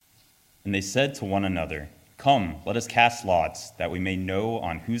And they said to one another, "Come, let us cast lots, that we may know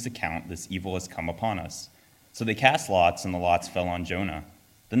on whose account this evil has come upon us." So they cast lots, and the lots fell on Jonah.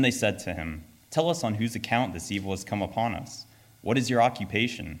 Then they said to him, "Tell us on whose account this evil has come upon us. What is your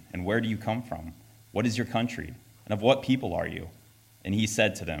occupation, and where do you come from? What is your country, and of what people are you?" And he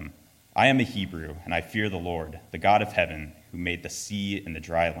said to them, "I am a Hebrew, and I fear the Lord, the God of heaven, who made the sea and the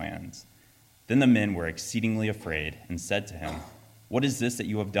dry lands." Then the men were exceedingly afraid, and said to him, "What is this that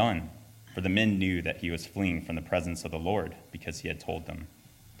you have done?" For the men knew that he was fleeing from the presence of the Lord, because he had told them.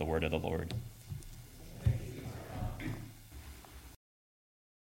 The word of the Lord.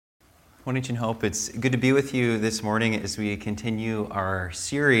 Morning and Hope. It's good to be with you this morning as we continue our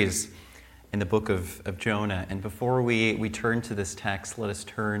series in the book of Jonah. And before we turn to this text, let us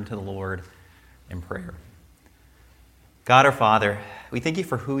turn to the Lord in prayer. God our Father, we thank you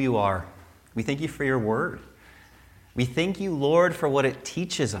for who you are. We thank you for your word. We thank you, Lord, for what it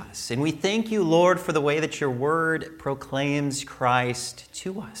teaches us. And we thank you, Lord, for the way that your word proclaims Christ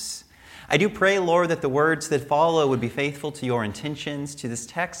to us. I do pray, Lord, that the words that follow would be faithful to your intentions, to this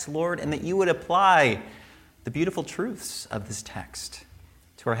text, Lord, and that you would apply the beautiful truths of this text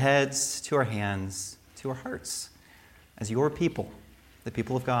to our heads, to our hands, to our hearts, as your people, the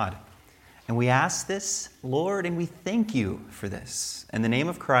people of God. And we ask this, Lord, and we thank you for this. In the name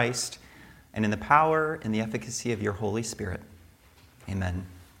of Christ, and in the power and the efficacy of your Holy Spirit. Amen.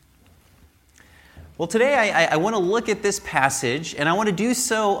 Well, today I want to look at this passage, and I want to do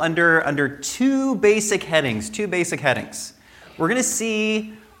so under two basic headings. We're going to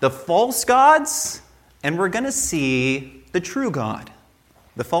see the false gods, and we're going to see the true God.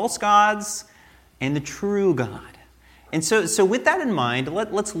 The false gods and the true God. And so with that in mind,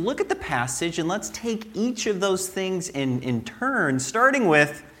 let's look at the passage, and let's take each of those things in turn, starting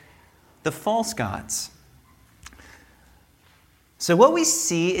with the false gods. So what we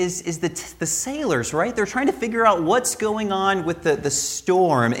see is the sailors, right? They're trying to figure out what's going on with the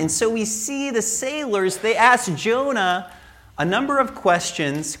storm. And so we see the sailors, they ask Jonah a number of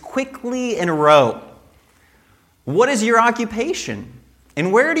questions quickly in a row. What is your occupation?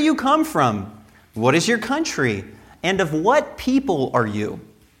 And where do you come from? What is your country? And of what people are you?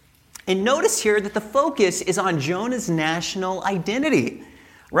 And notice here that the focus is on Jonah's national identity.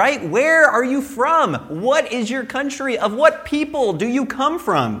 Right? Where are you from? What is your country? Of what people do you come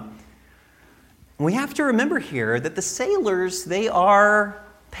from? We have to remember here that the sailors, they are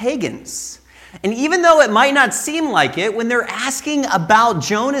pagans. And even though it might not seem like it, when they're asking about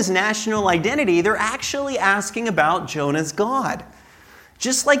Jonah's national identity, they're actually asking about Jonah's God.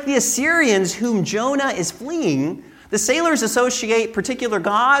 Just like the Assyrians whom Jonah is fleeing, the sailors associate particular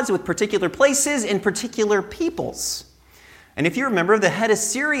gods with particular places and particular peoples. And if you remember, the head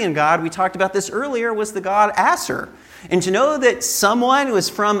Assyrian god, we talked about this earlier, was the god Asher. And to know that someone was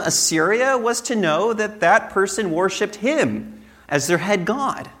from Assyria was to know that that person worshipped him as their head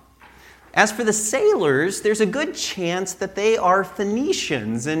god. As for the sailors, there's a good chance that they are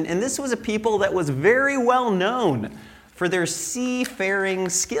Phoenicians. And this was a people that was very well known for their seafaring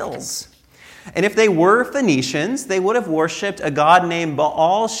skills. And if they were Phoenicians, they would have worshipped a god named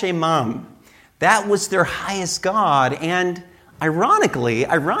Baal Shemam. That was their highest god, and ironically,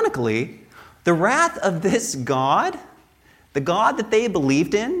 the wrath of this god, the god that they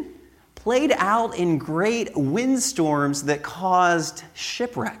believed in, played out in great windstorms that caused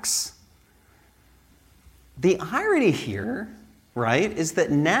shipwrecks. The irony here, right, is that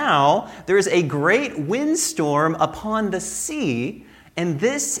now there is a great windstorm upon the sea, and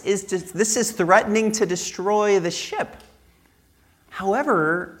this is threatening to destroy the ship.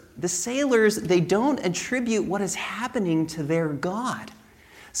 However, the sailors, they don't attribute what is happening to their God.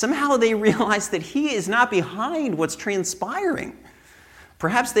 Somehow they realize that he is not behind what's transpiring.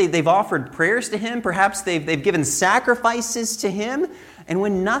 Perhaps they've offered prayers to him. Perhaps they've given sacrifices to him. And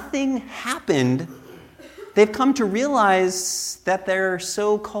when nothing happened, they've come to realize that their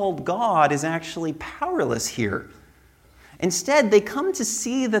so-called God is actually powerless here. Instead, they come to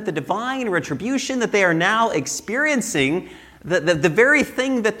see that the divine retribution that they are now experiencing, the very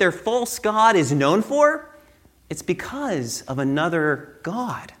thing that their false god is known for, it's because of another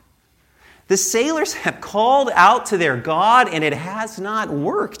god. The sailors have called out to their god, and it has not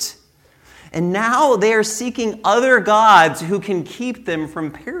worked. And now they are seeking other gods who can keep them from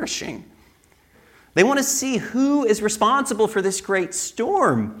perishing. They want to see who is responsible for this great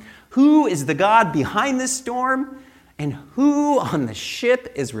storm. Who is the god behind this storm? And who on the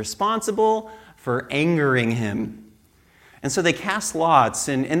ship is responsible for angering him? And so they cast lots,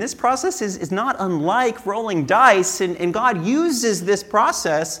 and this process is not unlike rolling dice, and God uses this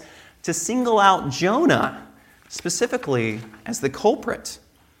process to single out Jonah specifically as the culprit.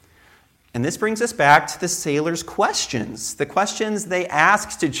 And this brings us back to the sailors' questions, the questions they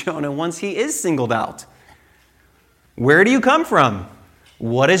asked to Jonah once he is singled out. Where do you come from?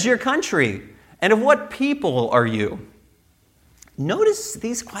 What is your country? And of what people are you? Notice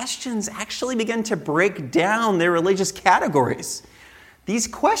these questions actually begin to break down their religious categories. These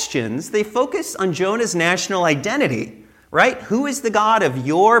questions, they focus on Jonah's national identity, right? Who is the God of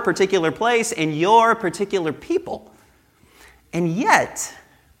your particular place and your particular people? And yet,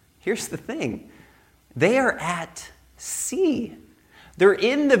 here's the thing. They are at sea. They're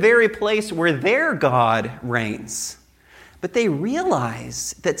in the very place where their God reigns. But they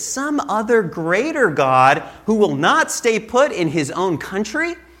realize that some other greater God who will not stay put in his own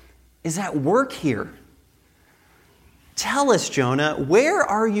country is at work here. Tell us, Jonah, where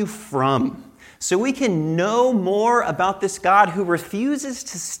are you from? So we can know more about this God who refuses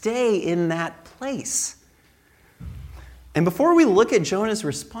to stay in that place. And before we look at Jonah's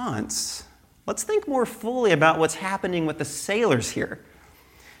response, let's think more fully about what's happening with the sailors here.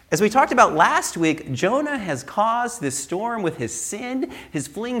 As we talked about last week, Jonah has caused this storm with his sin, his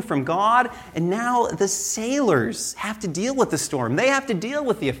fleeing from God, and now the sailors have to deal with the storm. They have to deal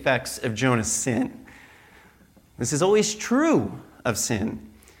with the effects of Jonah's sin. This is always true of sin.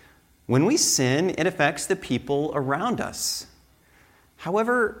 When we sin, it affects the people around us.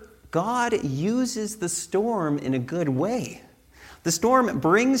 However, God uses the storm in a good way. The storm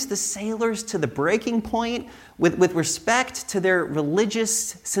brings the sailors to the breaking point with respect to their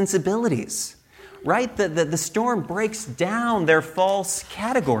religious sensibilities, right? The storm breaks down their false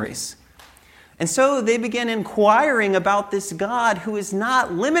categories. And so they begin inquiring about this God who is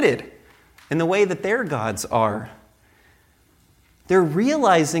not limited in the way that their gods are. They're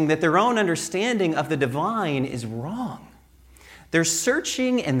realizing that their own understanding of the divine is wrong. They're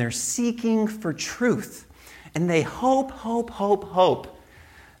searching and they're seeking for truth. And they hope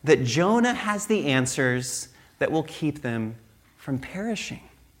that Jonah has the answers that will keep them from perishing.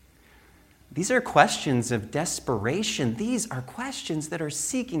 These are questions of desperation. These are questions that are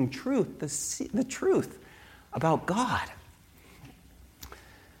seeking truth, the truth about God.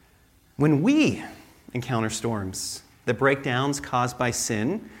 When we encounter storms, the breakdowns caused by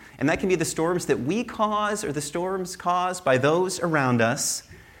sin, and that can be the storms that we cause or the storms caused by those around us,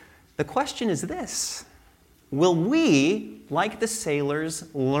 the question is this: will we, like the sailors,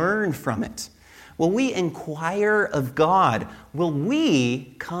 learn from it? Will we inquire of God? Will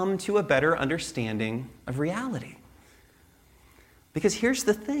we come to a better understanding of reality? Because here's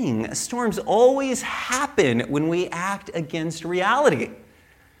the thing, storms always happen when we act against reality.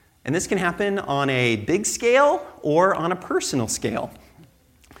 And this can happen on a big scale or on a personal scale.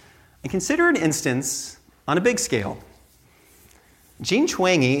 And consider an instance on a big scale. Jean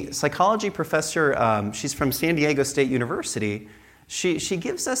Twenge, psychology professor, she's from San Diego State University, she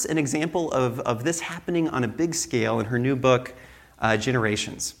gives us an example of this happening on a big scale in her new book,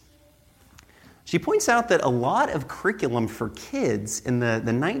 Generations. She points out that a lot of curriculum for kids in the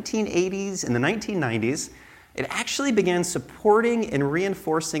 1980s and the 1990s, it actually began supporting and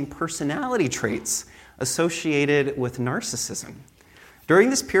reinforcing personality traits associated with narcissism. During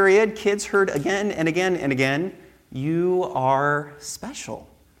this period, kids heard again and again and again, "You are special."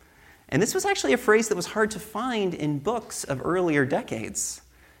 And this was actually a phrase that was hard to find in books of earlier decades.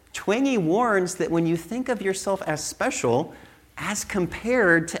 Twenge warns that when you think of yourself as special, as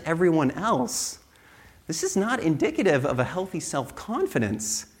compared to everyone else, this is not indicative of a healthy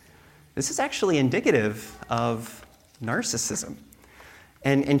self-confidence. This is actually indicative of narcissism.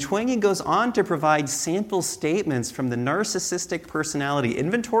 And Twenge goes on to provide sample statements from the Narcissistic Personality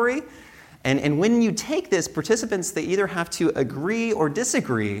Inventory. And when you take this, participants, they either have to agree or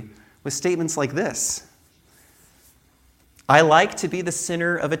disagree with statements like this: I like to be the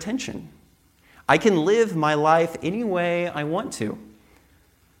center of attention. I can live my life any way I want to.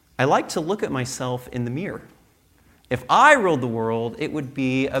 I like to look at myself in the mirror. If I ruled the world, it would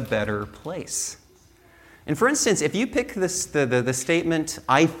be a better place. And for instance, if you pick the statement,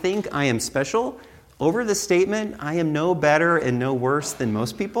 I think I am special, over the statement, I am no better and no worse than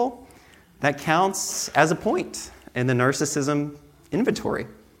most people, that counts as a point in the narcissism inventory.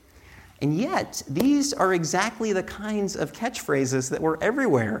 And yet, these are exactly the kinds of catchphrases that were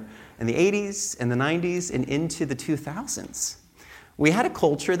everywhere in the 80s and the 90s and into the 2000s. We had a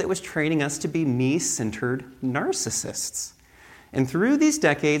culture that was training us to be me-centered narcissists. And through these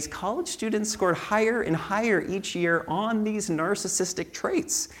decades, college students scored higher and higher each year on these narcissistic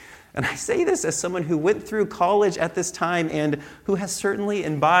traits. And I say this as someone who went through college at this time and who has certainly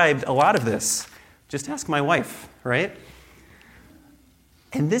imbibed a lot of this. Just ask my wife, right?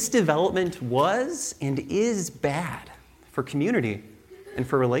 And this development was and is bad for community and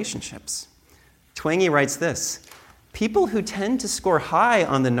for relationships. Twenge writes this: people who tend to score high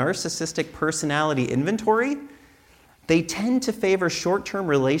on the narcissistic personality inventory, they tend to favor short-term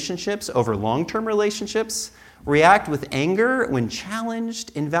relationships over long-term relationships, react with anger when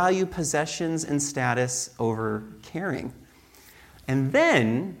challenged, and value possessions and status over caring. And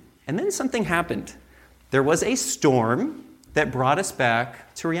then something happened. There was a storm that brought us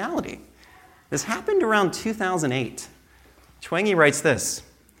back to reality. This happened around 2008. Twenge writes this: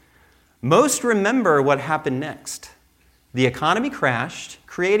 most remember what happened next. The economy crashed,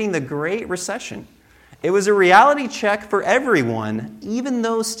 creating the Great Recession. It was a reality check for everyone, even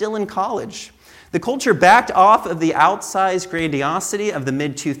those still in college. The culture backed off of the outsized grandiosity of the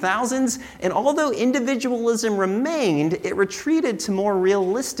mid-2000s, and although individualism remained, it retreated to more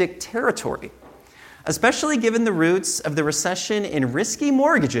realistic territory. Especially given the roots of the recession in risky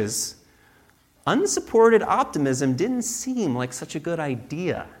mortgages, unsupported optimism didn't seem like such a good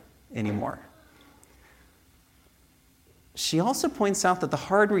idea anymore. She also points out that the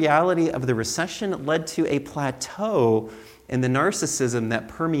hard reality of the recession led to a plateau in the narcissism that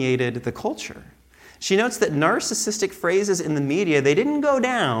permeated the culture. She notes that narcissistic phrases in the media, they didn't go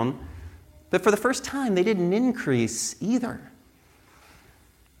down, but for the first time, they didn't increase either.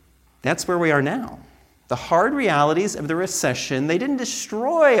 That's where we are now. The hard realities of the recession, they didn't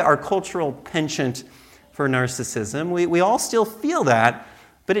destroy our cultural penchant for narcissism. We all still feel that,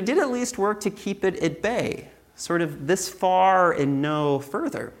 but it did at least work to keep it at bay. Sort of this far and no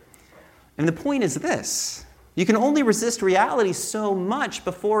further. And the point is this: you can only resist reality so much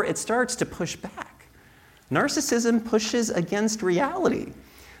before it starts to push back. Narcissism pushes against reality.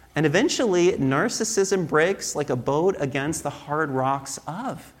 And eventually, narcissism breaks like a boat against the hard rocks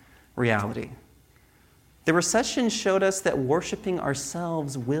of reality. The recession showed us that worshiping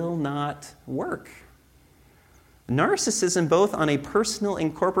ourselves will not work. Narcissism, both on a personal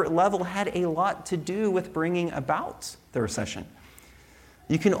and corporate level, had a lot to do with bringing about the recession.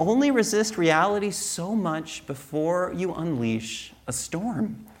 You can only resist reality so much before you unleash a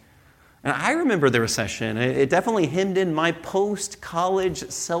storm. And I remember the recession. It definitely hemmed in my post-college,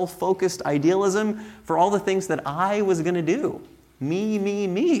 self-focused idealism for all the things that I was going to do.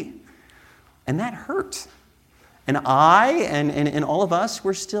 Me. And that hurt. And I and all of us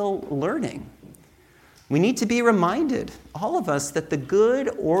were still learning. We need to be reminded, all of us, that the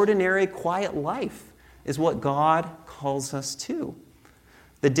good, ordinary, quiet life is what God calls us to.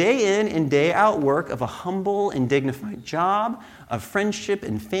 The day in and day out work of a humble and dignified job, of friendship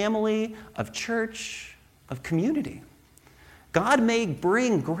and family, of church, of community. God may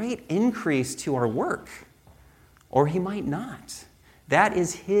bring great increase to our work, or He might not. That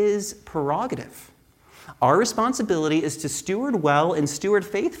is His prerogative. Our responsibility is to steward well and steward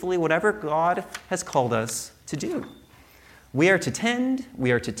faithfully whatever God has called us to do. We are to tend,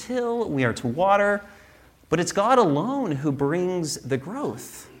 we are to till, we are to water, but it's God alone who brings the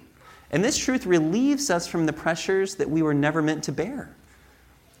growth. And this truth relieves us from the pressures that we were never meant to bear.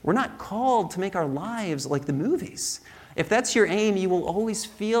 We're not called to make our lives like the movies. If that's your aim, you will always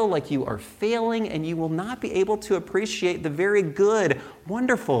feel like you are failing, and you will not be able to appreciate the very good,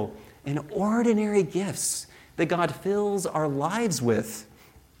 wonderful, and ordinary gifts that God fills our lives with.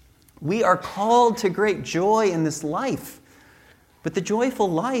 We are called to great joy in this life, but the joyful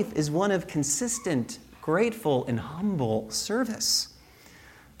life is one of consistent, grateful, and humble service.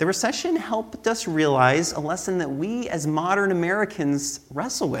 The recession helped us realize a lesson that we as modern Americans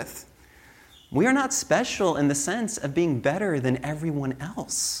wrestle with. We are not special in the sense of being better than everyone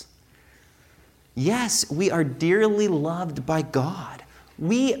else. Yes, we are dearly loved by God.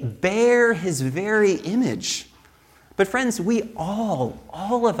 We bear His very image. But friends, we all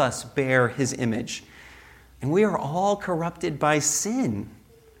of us bear His image. And we are all corrupted by sin.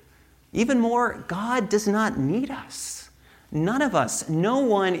 Even more, God does not need us. None of us, no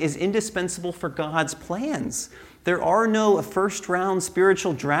one is indispensable for God's plans. There are no first-round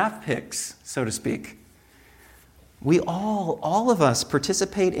spiritual draft picks, so to speak. We all of us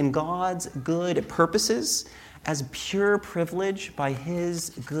participate in God's good purposes as pure privilege by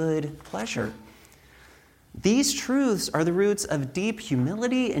His good pleasure. These truths are the roots of deep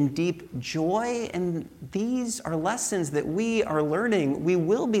humility and deep joy, and these are lessons that we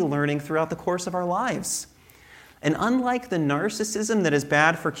will be learning throughout the course of our lives. And unlike the narcissism that is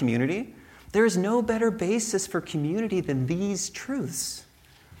bad for community, there is no better basis for community than these truths.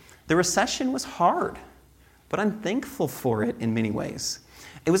 The recession was hard, but I'm thankful for it in many ways.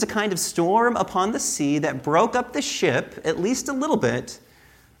 It was a kind of storm upon the sea that broke up the ship, at least a little bit,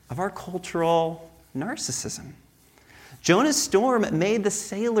 of our cultural narcissism. Jonah's storm made the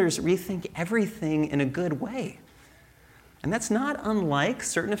sailors rethink everything in a good way. And that's not unlike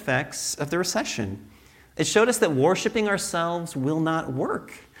certain effects of the recession. It showed us that worshiping ourselves will not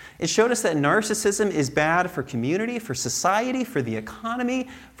work. It showed us that narcissism is bad for community, for society, for the economy,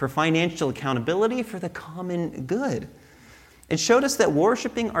 for financial accountability, for the common good. It showed us that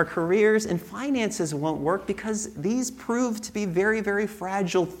worshiping our careers and finances won't work because these prove to be very, very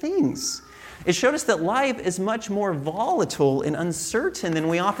fragile things. It showed us that life is much more volatile and uncertain than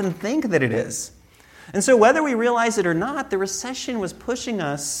we often think that it is. And so whether we realize it or not, the recession was pushing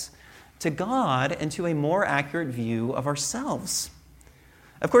us to God and to a more accurate view of ourselves.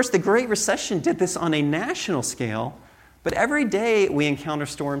 Of course, the Great Recession did this on a national scale, but every day we encounter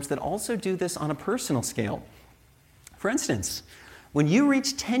storms that also do this on a personal scale. For instance, when you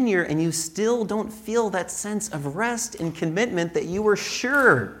reach tenure and you still don't feel that sense of rest and commitment that you were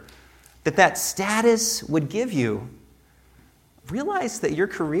sure that status would give you, realize that your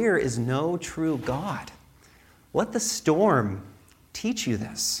career is no true God. Let the storm teach you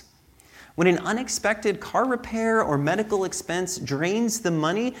this. When an unexpected car repair or medical expense drains the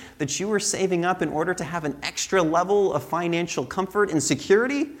money that you were saving up in order to have an extra level of financial comfort and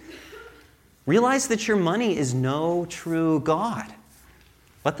security, realize that your money is no true God.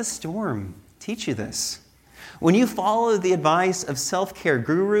 Let the storm teach you this. When you follow the advice of self-care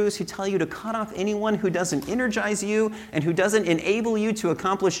gurus who tell you to cut off anyone who doesn't energize you and who doesn't enable you to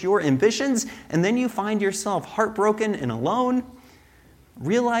accomplish your ambitions, and then you find yourself heartbroken and alone,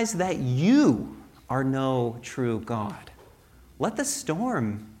 realize that you are no true God. Let the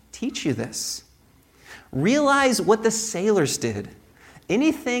storm teach you this. Realize what the sailors did.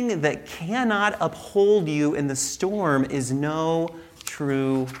 Anything that cannot uphold you in the storm is no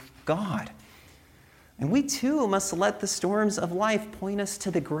true God. And we too must let the storms of life point us to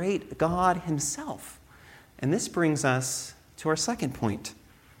the great God himself. And this brings us to our second point,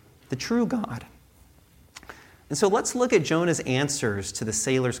 the true God. And so let's look at Jonah's answers to the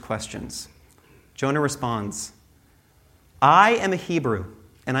sailors' questions. Jonah responds, "I am a Hebrew,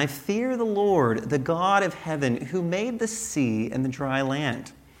 and I fear the Lord, the God of heaven, who made the sea and the dry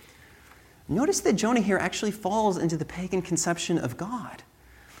land." Notice that Jonah here actually falls into the pagan conception of God.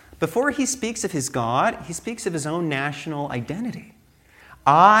 Before he speaks of his God, he speaks of his own national identity.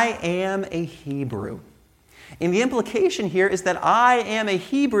 I am a Hebrew. And the implication here is that I am a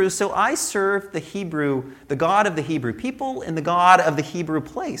Hebrew, so I serve the God of the Hebrew people and the God of the Hebrew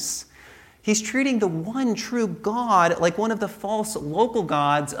place. He's treating the one true God like one of the false local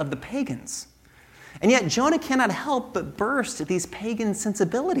gods of the pagans. And yet Jonah cannot help but burst at these pagan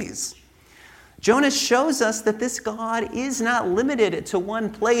sensibilities. Jonah shows us that this God is not limited to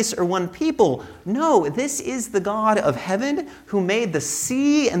one place or one people. No, this is the God of heaven who made the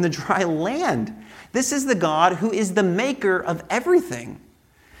sea and the dry land. This is the God who is the maker of everything.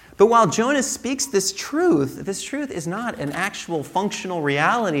 But while Jonah speaks this truth is not an actual functional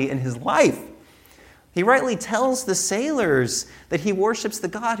reality in his life. He rightly tells the sailors that he worships the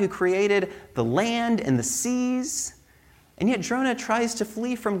God who created the land and the seas. And yet Jonah tries to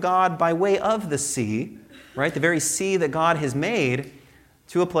flee from God by way of the sea, right? The very sea that God has made,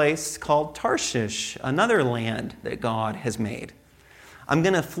 to a place called Tarshish, another land that God has made. I'm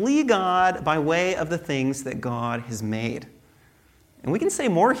going to flee God by way of the things that God has made. And we can say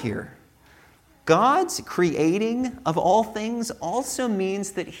more here. God's creating of all things also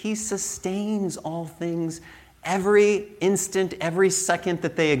means that he sustains all things every instant, every second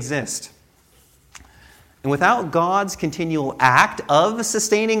that they exist. And without God's continual act of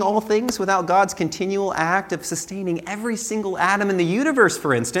sustaining all things, without God's continual act of sustaining every single atom in the universe,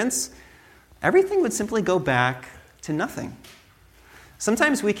 for instance, everything would simply go back to nothing.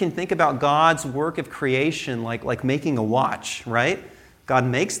 Sometimes we can think about God's work of creation like making a watch, right? God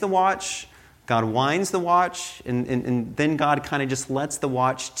makes the watch, God winds the watch, and then God kind of just lets the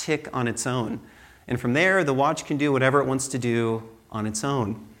watch tick on its own. And from there, the watch can do whatever it wants to do on its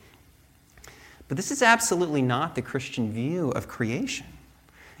own. But this is absolutely not the Christian view of creation.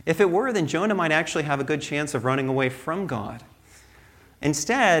 If it were, then Jonah might actually have a good chance of running away from God.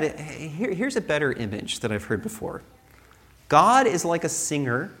 Instead, here's a better image that I've heard before. God is like a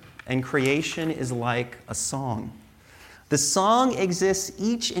singer, and creation is like a song. The song exists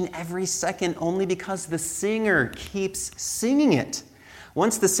each and every second only because the singer keeps singing it.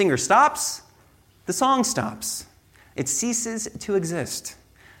 Once the singer stops, the song stops. It ceases to exist.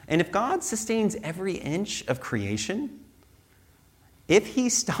 And if God sustains every inch of creation, if he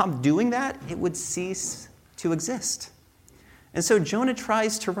stopped doing that, it would cease to exist. And so Jonah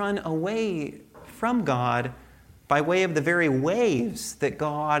tries to run away from God by way of the very waves that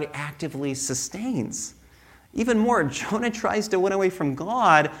God actively sustains. Even more, Jonah tries to run away from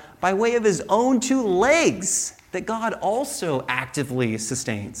God by way of his own two legs that God also actively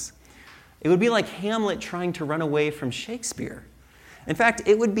sustains. It would be like Hamlet trying to run away from Shakespeare. In fact,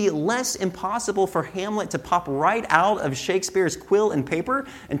 it would be less impossible for Hamlet to pop right out of Shakespeare's quill and paper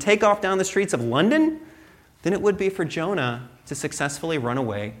and take off down the streets of London than it would be for Jonah to successfully run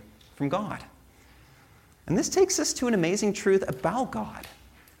away from God. And this takes us to an amazing truth about God.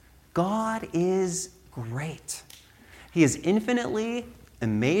 God is great. He is infinitely,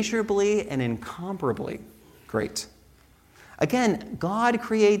 immeasurably, and incomparably great. Again, God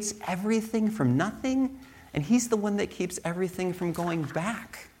creates everything from nothing, and He's the one that keeps everything from going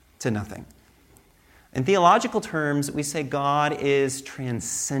back to nothing. In theological terms, we say God is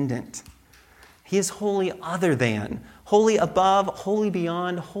transcendent. He is wholly other than, wholly above, wholly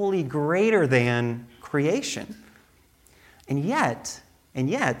beyond, wholly greater than creation. And yet,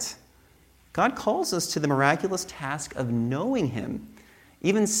 God calls us to the miraculous task of knowing Him,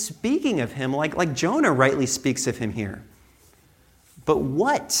 even speaking of Him like Jonah rightly speaks of Him here. But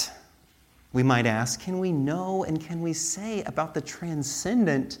what, we might ask, can we know and can we say about the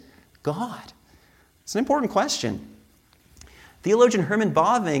transcendent God? It's an important question. Theologian Herman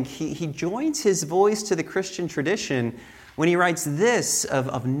Bavinck, he joins his voice to the Christian tradition when he writes this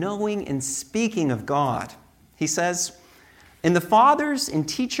of knowing and speaking of God. He says, "In the fathers and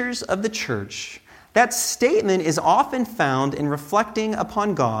teachers of the church, that statement is often found in reflecting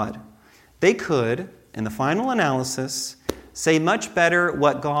upon God. They could, in the final analysis, say much better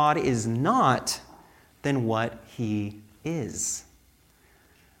what God is not than what He is."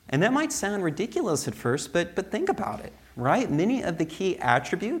 And that might sound ridiculous at first, but think about it, right? Many of the key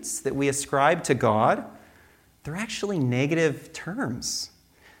attributes that we ascribe to God, they're actually negative terms.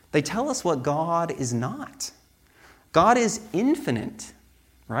 They tell us what God is not. God is infinite,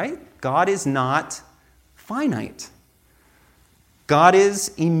 right? God is not finite. God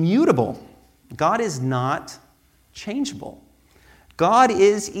is immutable. God is not changeable. God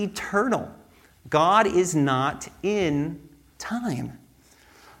is eternal. God is not in time.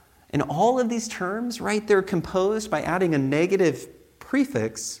 And all of these terms, right, they're composed by adding a negative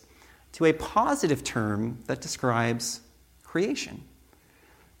prefix to a positive term that describes creation.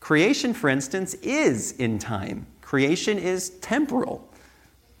 Creation, for instance, is in time. Creation is temporal.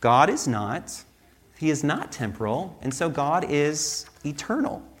 God is not. He is not temporal, and so God is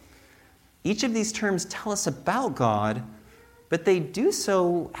eternal. Each of these terms tell us about God, but they do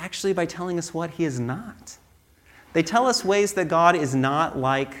so actually by telling us what He is not. They tell us ways that God is not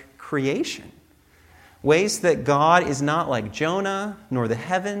like creation, ways that God is not like Jonah, nor the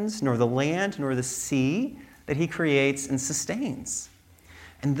heavens, nor the land, nor the sea that He creates and sustains.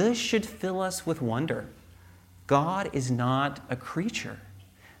 And this should fill us with wonder. God is not a creature.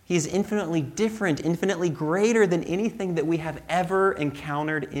 He is infinitely different, infinitely greater than anything that we have ever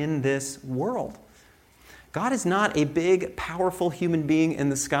encountered in this world. God is not a big, powerful human being in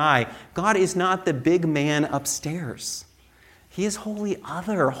the sky. God is not the big man upstairs. He is wholly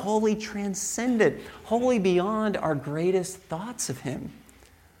other, wholly transcendent, wholly beyond our greatest thoughts of Him.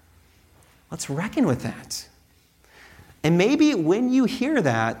 Let's reckon with that. And maybe when you hear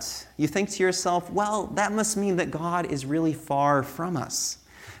that, you think to yourself, well, that must mean that God is really far from us.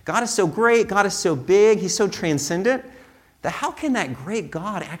 God is so great, God is so big, He's so transcendent, that how can that great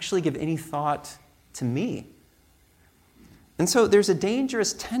God actually give any thought to me? And so there's a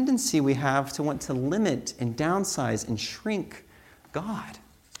dangerous tendency we have to want to limit and downsize and shrink God.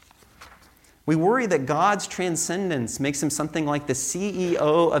 We worry that God's transcendence makes Him something like the CEO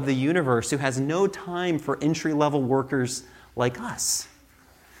of the universe who has no time for entry-level workers like us.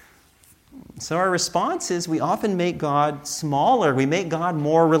 So our response is we often make God smaller. We make God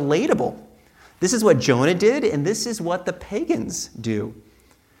more relatable. This is what Jonah did, and this is what the pagans do.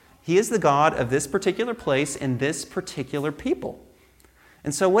 He is the God of this particular place and this particular people.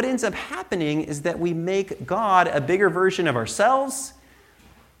 And so what ends up happening is that we make God a bigger version of ourselves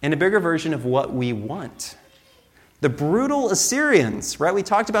and a bigger version of what we want. The brutal Assyrians, right? We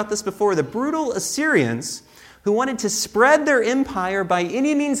talked about this before. The brutal Assyrians who wanted to spread their empire by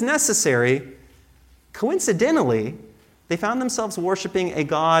any means necessary, coincidentally, they found themselves worshiping a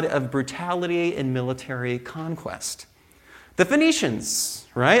god of brutality and military conquest. The Phoenicians,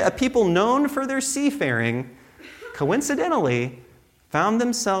 right, a people known for their seafaring, coincidentally found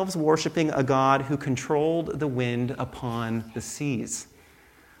themselves worshiping a god who controlled the wind upon the seas.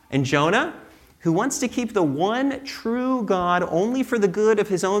 And Jonah, who wants to keep the one true God only for the good of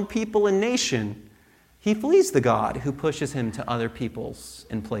his own people and nation, he flees the God who pushes him to other peoples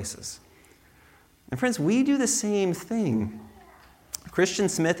and places. And friends, we do the same thing. Christian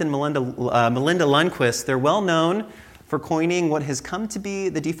Smith and Melinda Lundquist, they're well known for coining what has come to be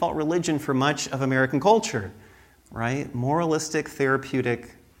the default religion for much of American culture, right? Moralistic,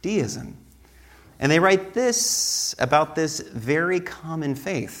 therapeutic deism. And they write this about this very common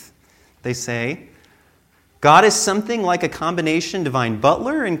faith. They say, God is something like a combination divine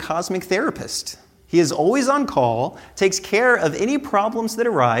butler and cosmic therapist. He is always on call, takes care of any problems that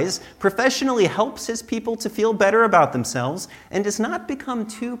arise, professionally helps his people to feel better about themselves, and does not become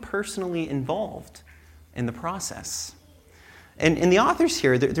too personally involved in the process. And the authors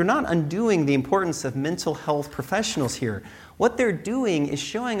here, they're not undoing the importance of mental health professionals here. What they're doing is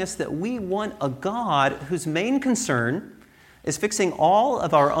showing us that we want a God whose main concern is fixing all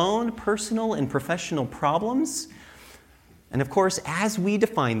of our own personal and professional problems, and of course, as we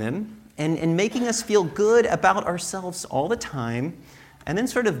define them, and making us feel good about ourselves all the time, and then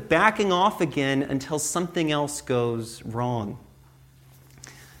sort of backing off again until something else goes wrong.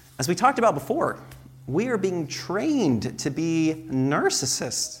 As we talked about before, we are being trained to be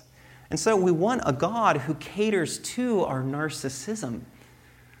narcissists. And so we want a God who caters to our narcissism.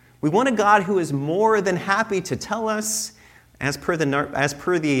 We want a God who is more than happy to tell us, as per the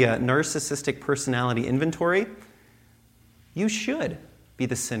narcissistic personality inventory, you should be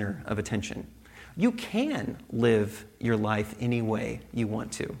the center of attention. You can live your life any way you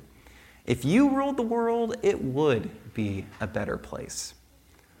want to. If you ruled the world, it would be a better place.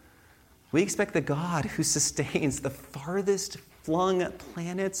 We expect the God who sustains the farthest flung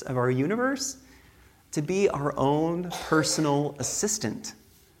planets of our universe to be our own personal assistant.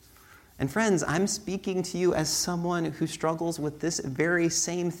 And friends, I'm speaking to you as someone who struggles with this very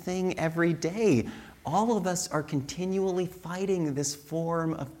same thing every day. All of us are continually fighting this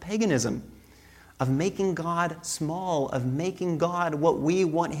form of paganism, of making God small, of making God what we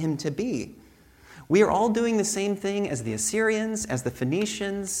want him to be. We are all doing the same thing as the Assyrians, as the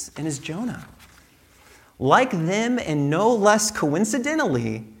Phoenicians, and as Jonah. Like them, and no less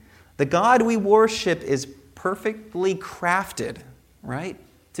coincidentally, the God we worship is perfectly crafted, right?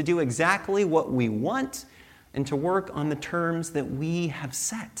 To do exactly what we want and to work on the terms that we have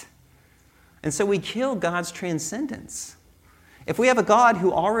set. And so we kill God's transcendence. If we have a God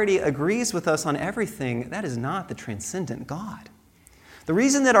who already agrees with us on everything, that is not the transcendent God. The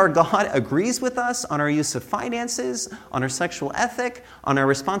reason that our God agrees with us on our use of finances, on our sexual ethic, on our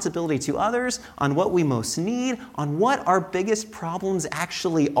responsibility to others, on what we most need, on what our biggest problems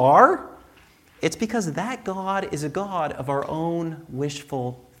actually are, it's because that God is a God of our own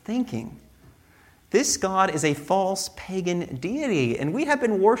wishful thinking. This God is a false pagan deity, and we have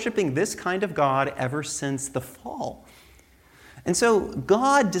been worshiping this kind of God ever since the fall. And so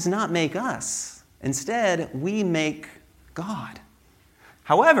God does not make us. Instead, we make God.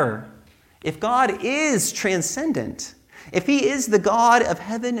 However, if God is transcendent, if he is the God of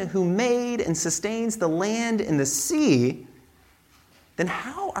heaven who made and sustains the land and the sea, then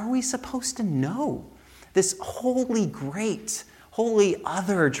how are we supposed to know this holy, great, holy,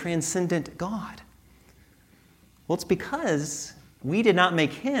 other, transcendent God? Well, it's because we did not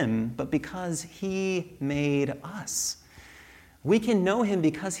make him, but because he made us. We can know him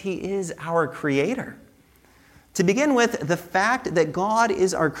because he is our creator. To begin with, the fact that God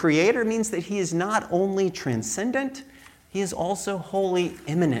is our creator means that he is not only transcendent, he is also wholly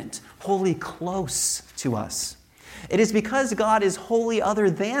immanent, wholly close to us. It is because God is wholly other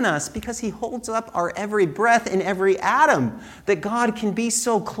than us, because he holds up our every breath and every atom, that God can be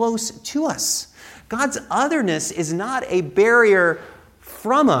so close to us. God's otherness is not a barrier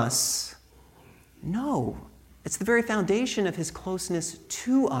from us. No, it's the very foundation of his closeness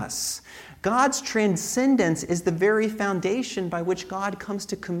to us. God's transcendence is the very foundation by which God comes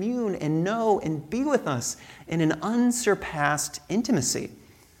to commune and know and be with us in an unsurpassed intimacy.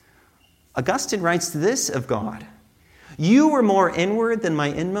 Augustine writes this of God: "You were more inward than my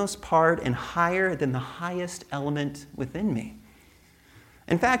inmost part and higher than the highest element within me."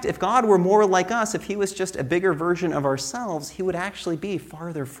 In fact, if God were more like us, if he was just a bigger version of ourselves, he would actually be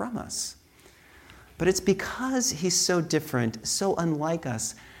farther from us. But it's because he's so different, so unlike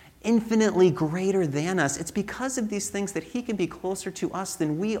us, infinitely greater than us. It's because of these things that he can be closer to us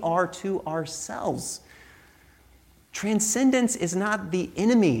than we are to ourselves. Transcendence is not the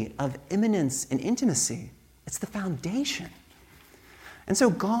enemy of immanence and intimacy. It's the foundation. And so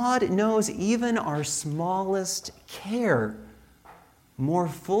God knows even our smallest care more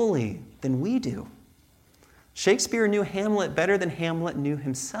fully than we do. Shakespeare knew Hamlet better than Hamlet knew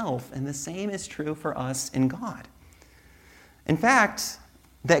himself, and the same is true for us in God. In fact,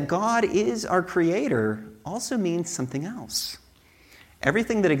 that God is our creator also means something else.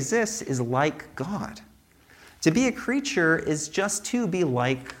 Everything that exists is like God. To be a creature is just to be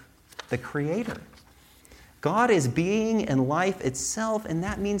like the creator. God is being and life itself, and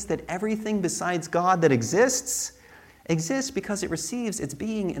that means that everything besides God that exists exists because it receives its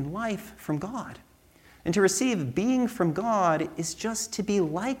being and life from God. And to receive being from God is just to be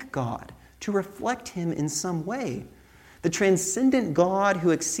like God, to reflect him in some way. The transcendent God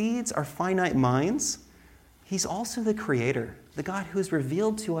who exceeds our finite minds, he's also the creator, the God who is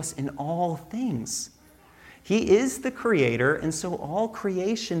revealed to us in all things. He is the creator, and so all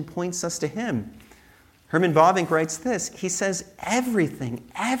creation points us to him. Herman Bavinck writes this. He says, everything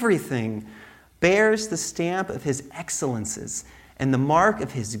bears the stamp of his excellences and the mark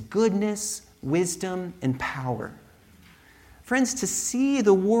of his goodness, wisdom, and power. Friends, to see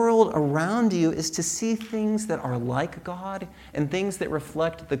the world around you is to see things that are like God and things that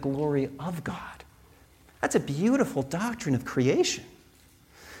reflect the glory of God. That's a beautiful doctrine of creation.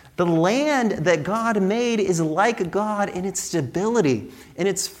 The land that God made is like God in its stability, in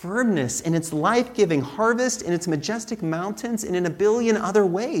its firmness, in its life-giving harvest, in its majestic mountains, and in a billion other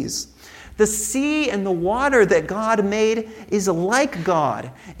ways. The sea and the water that God made is like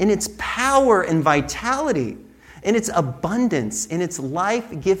God in its power and vitality, in its abundance, in its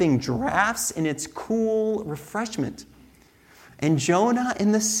life-giving drafts, in its cool refreshment. And Jonah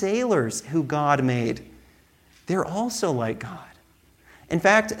and the sailors who God made, they're also like God. In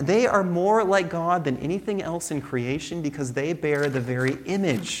fact, they are more like God than anything else in creation because they bear the very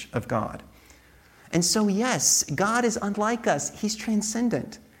image of God. And so, yes, God is unlike us. He's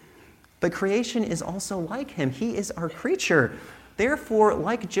transcendent. But creation is also like him. He is our creature. Therefore,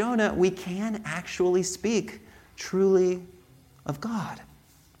 like Jonah, we can actually speak truly of God.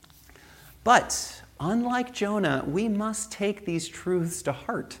 But unlike Jonah, we must take these truths to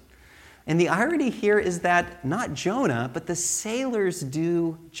heart. And the irony here is that not Jonah, but the sailors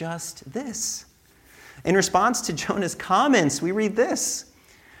do just this. In response to Jonah's comments, we read this.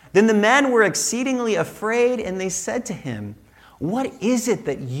 Then the men were exceedingly afraid, and they said to him, "What is it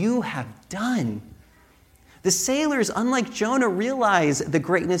that you have done?" The sailors, unlike Jonah, realize the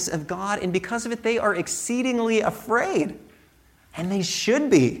greatness of God, and because of it, they are exceedingly afraid. And they should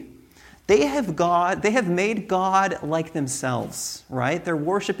be. They have made God like themselves, right? They're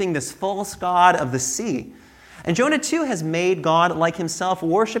worshiping this false god of the sea. And Jonah, too, has made God like himself,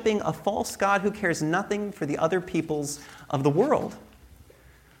 worshiping a false god who cares nothing for the other peoples of the world.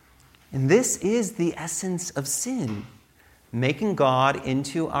 And this is the essence of sin, making God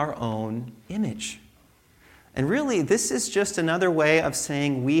into our own image. And really, this is just another way of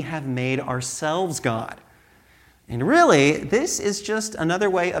saying we have made ourselves God. And really, this is just another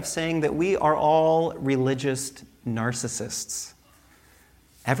way of saying that we are all religious narcissists.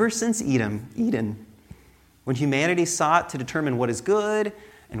 Ever since Eden, when humanity sought to determine what is good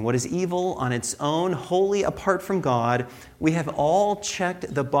and what is evil on its own, wholly apart from God, we have all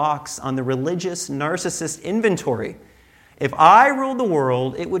checked the box on the religious narcissist inventory. If I ruled the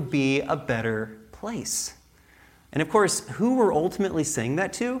world, it would be a better place. And of course, who we're ultimately saying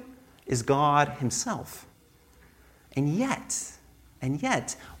that to is God himself. And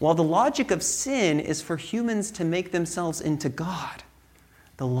yet, while the logic of sin is for humans to make themselves into God,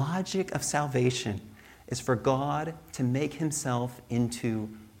 the logic of salvation is for God to make himself into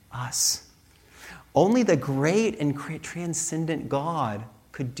us. Only the great and transcendent God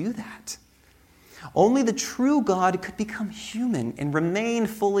could do that. Only the true God could become human and remain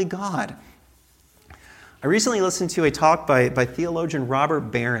fully God. I recently listened to a talk by theologian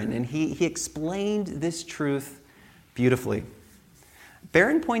Robert Barron, and he explained this truth beautifully.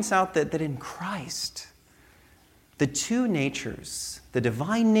 Barron points out that in Christ, the two natures, the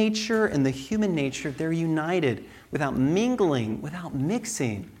divine nature and the human nature, they're united without mingling, without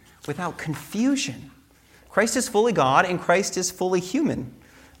mixing, without confusion. Christ is fully God and Christ is fully human.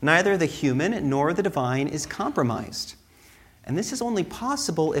 Neither the human nor the divine is compromised. And this is only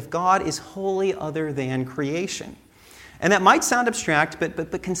possible if God is wholly other than creation. And that might sound abstract,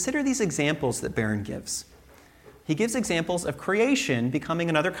 but consider these examples that Barron gives. He gives examples of creation becoming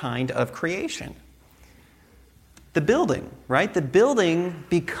another kind of creation. The building, right? The building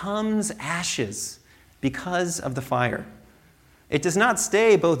becomes ashes because of the fire. It does not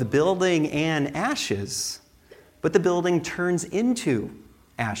stay both building and ashes, but the building turns into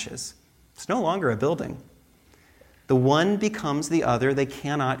ashes. It's no longer a building. The one becomes the other. They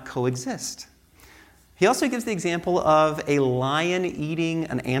cannot coexist. He also gives the example of a lion eating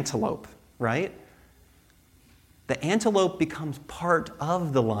an antelope, right? The antelope becomes part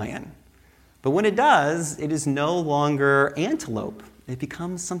of the lion. But when it does, it is no longer antelope. It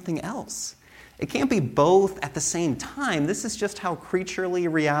becomes something else. It can't be both at the same time. This is just how creaturely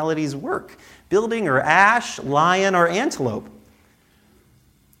realities work. Building or ash, lion or antelope.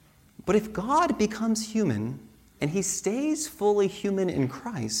 But if God becomes human, and he stays fully human in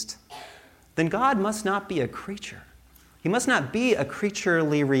Christ, then God must not be a creature. He must not be a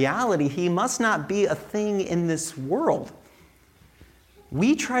creaturely reality. He must not be a thing in this world.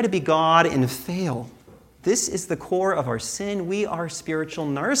 We try to be God and fail. This is the core of our sin. We are spiritual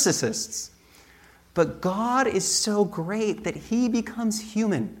narcissists. But God is so great that he becomes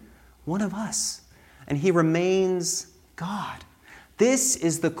human, one of us, and he remains God. This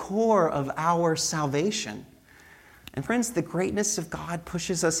is the core of our salvation. And friends, the greatness of God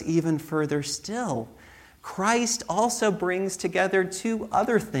pushes us even further still. Christ also brings together two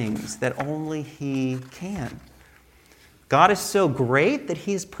other things that only he can. God is so great that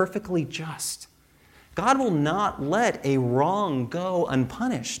he is perfectly just. God will not let a wrong go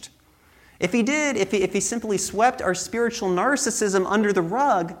unpunished. If he did, if he simply swept our spiritual narcissism under the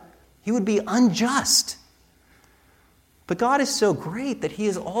rug, he would be unjust. But God is so great that he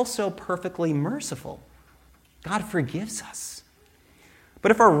is also perfectly merciful. God forgives us.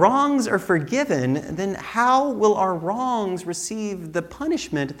 But if our wrongs are forgiven, then how will our wrongs receive the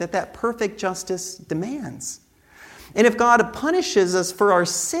punishment that perfect justice demands? And if God punishes us for our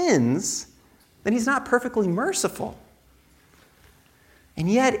sins, then he's not perfectly merciful. And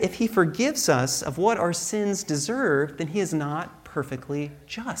yet, if he forgives us of what our sins deserve, then he is not perfectly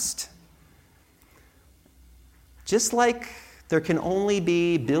just. Just like there can only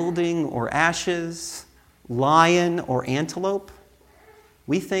be building or ashes, lion or antelope,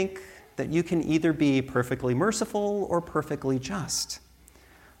 we think that you can either be perfectly merciful or perfectly just.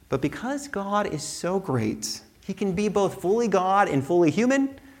 But because God is so great, he can be both fully God and fully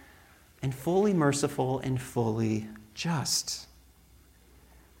human, and fully merciful and fully just.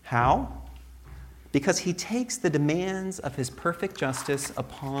 How? Because he takes the demands of his perfect justice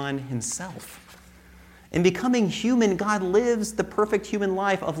upon himself. In becoming human, God lives the perfect human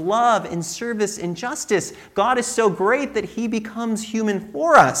life of love and service and justice. God is so great that he becomes human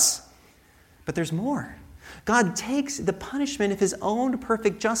for us. But there's more. God takes the punishment of his own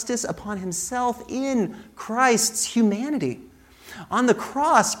perfect justice upon himself in Christ's humanity. On the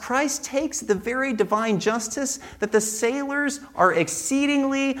cross, Christ takes the very divine justice that the sailors are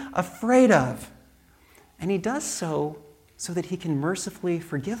exceedingly afraid of. And he does so that he can mercifully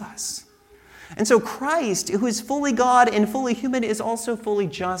forgive us. And so Christ, who is fully God and fully human, is also fully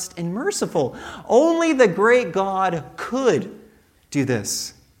just and merciful. Only the great God could do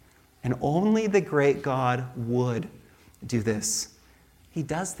this. And only the great God would do this. He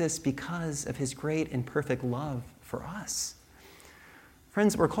does this because of his great and perfect love for us.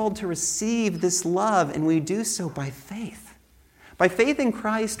 Friends, we're called to receive this love, and we do so by faith. By faith in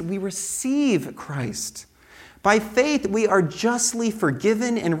Christ, we receive Christ. By faith, we are justly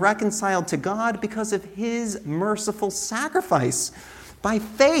forgiven and reconciled to God because of his merciful sacrifice. By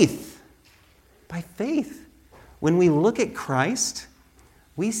faith, when we look at Christ,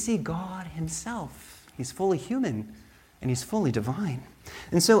 we see God himself. He's fully human and he's fully divine.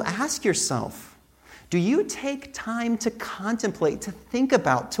 And so ask yourself, do you take time to contemplate, to think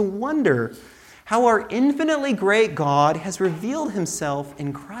about, to wonder how our infinitely great God has revealed himself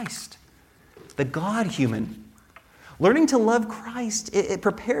in Christ, the God-human? Learning to love Christ, it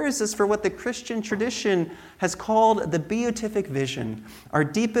prepares us for what the Christian tradition has called the beatific vision, our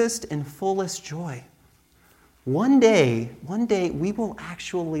deepest and fullest joy. One day, we will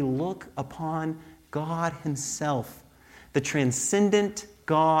actually look upon God himself, the transcendent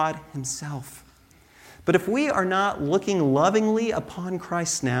God himself. But if we are not looking lovingly upon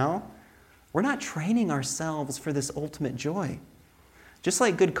Christ now, we're not training ourselves for this ultimate joy. Just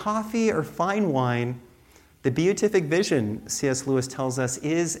like good coffee or fine wine, the beatific vision, C.S. Lewis tells us,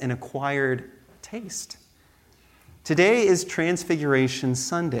 is an acquired taste. Today is Transfiguration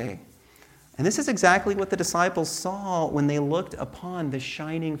Sunday. And this is exactly what the disciples saw when they looked upon the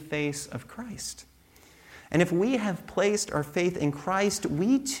shining face of Christ. And if we have placed our faith in Christ,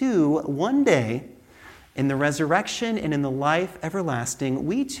 we too, one day, in the resurrection and in the life everlasting,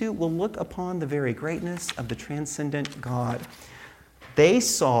 we too will look upon the very greatness of the transcendent God. They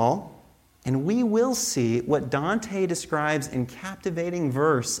saw, and we will see, what Dante describes in captivating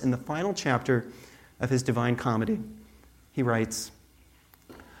verse in the final chapter of his Divine Comedy. He writes,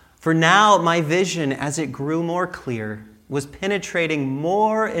 "For now my vision, as it grew more clear, was penetrating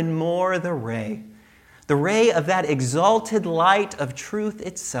more and more the ray of that exalted light of truth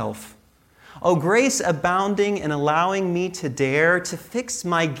itself. O grace abounding in allowing me to dare to fix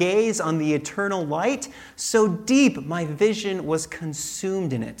my gaze on the eternal light, so deep my vision was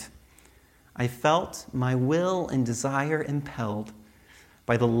consumed in it. I felt my will and desire impelled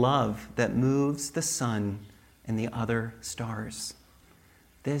by the love that moves the sun and the other stars.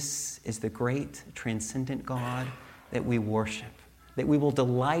 This is the great transcendent God that we worship, that we will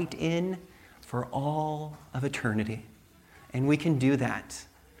delight in for all of eternity." And we can do that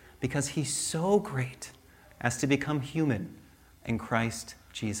because he's so great as to become human in Christ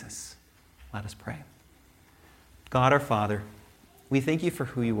Jesus. Let us pray. God our Father, we thank you for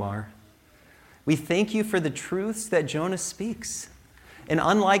who you are. We thank you for the truths that Jonah speaks. And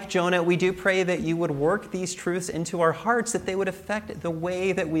unlike Jonah, we do pray that you would work these truths into our hearts, that they would affect the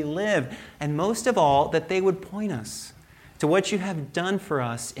way that we live, and most of all, that they would point us to what you have done for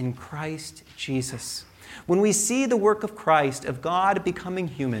us in Christ Jesus. When we see the work of Christ, of God becoming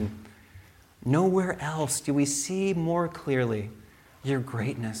human, nowhere else do we see more clearly your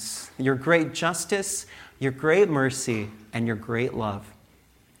greatness, your great justice, your great mercy, and your great love.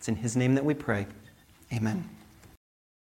 It's in his name that we pray. Amen.